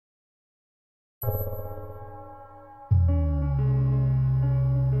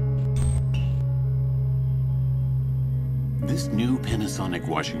This new Panasonic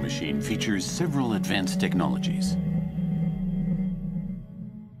washing machine features several advanced technologies.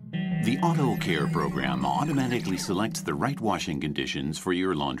 The AutoCare program automatically selects the right washing conditions for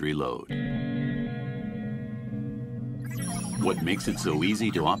your laundry load. What makes it so easy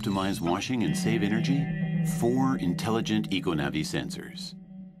to optimize washing and save energy? 4 intelligent EcoNavi sensors.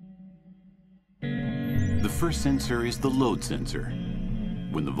 The first sensor is the load sensor.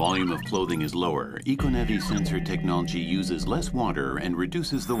 When the volume of clothing is lower, EcoNavi sensor technology uses less water and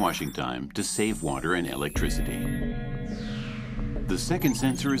reduces the washing time to save water and electricity. The second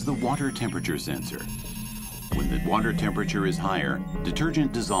sensor is the water temperature sensor. When the water temperature is higher,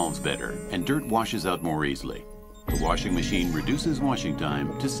 detergent dissolves better and dirt washes out more easily. The washing machine reduces washing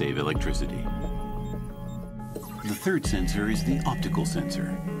time to save electricity. The third sensor is the optical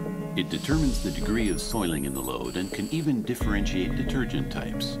sensor. It determines the degree of soiling in the load and can even differentiate detergent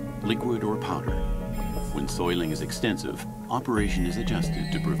types, liquid or powder. When soiling is extensive, operation is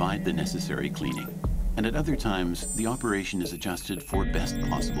adjusted to provide the necessary cleaning. And at other times, the operation is adjusted for best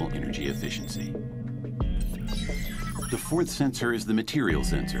possible energy efficiency. The fourth sensor is the material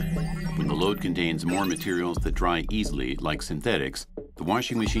sensor. When the load contains more materials that dry easily, like synthetics, the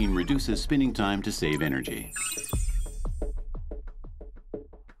washing machine reduces spinning time to save energy.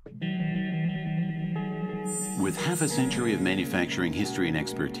 With half a century of manufacturing history and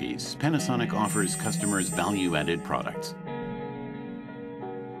expertise, Panasonic offers customers value-added products.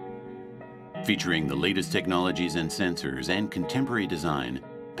 Featuring the latest technologies and sensors and contemporary design,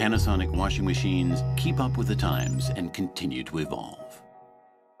 Panasonic washing machines keep up with the times and continue to evolve.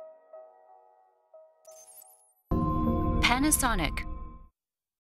 Panasonic.